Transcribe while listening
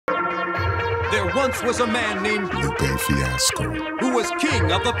There once was a man named Lupe Fiasco, who was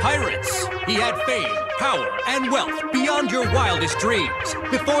king of the pirates. He had fame, power, and wealth beyond your wildest dreams.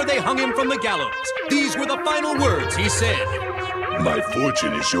 Before they hung him from the gallows, these were the final words he said. My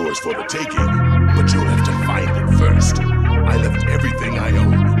fortune is yours for the taking, but you'll have to find it first. I left everything I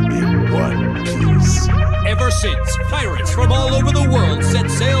own in one piece. Ever since, pirates from all over the world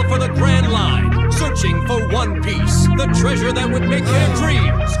set sail for the Grand Line, searching for One Piece, the treasure that would make their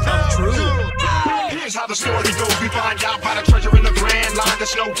dreams come true. Here's how the story goes. We find out about a treasure in the Grand Line.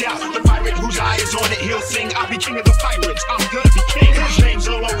 There's no doubt. The pirate whose eye is on it, he'll sing, I'll be king of the pirates. I'm gonna be king. His name's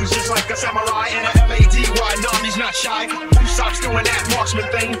always just like a samurai and a L-A-D-Y. Nami's not shy. Usopp's doing that marksman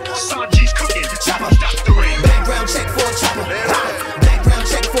thing. Sanji's cooking. Chopper, stop the ring. Background check for a chopper. Background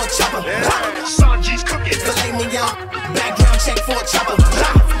check for a chopper. Sanji's cooking. Filet mignon. Background check for a chopper.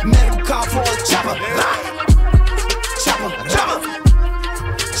 Medical call for a chopper. Chopper, chopper.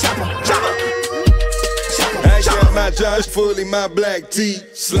 Chopper, chopper. I got my Josh fully, my black tee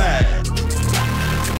slide.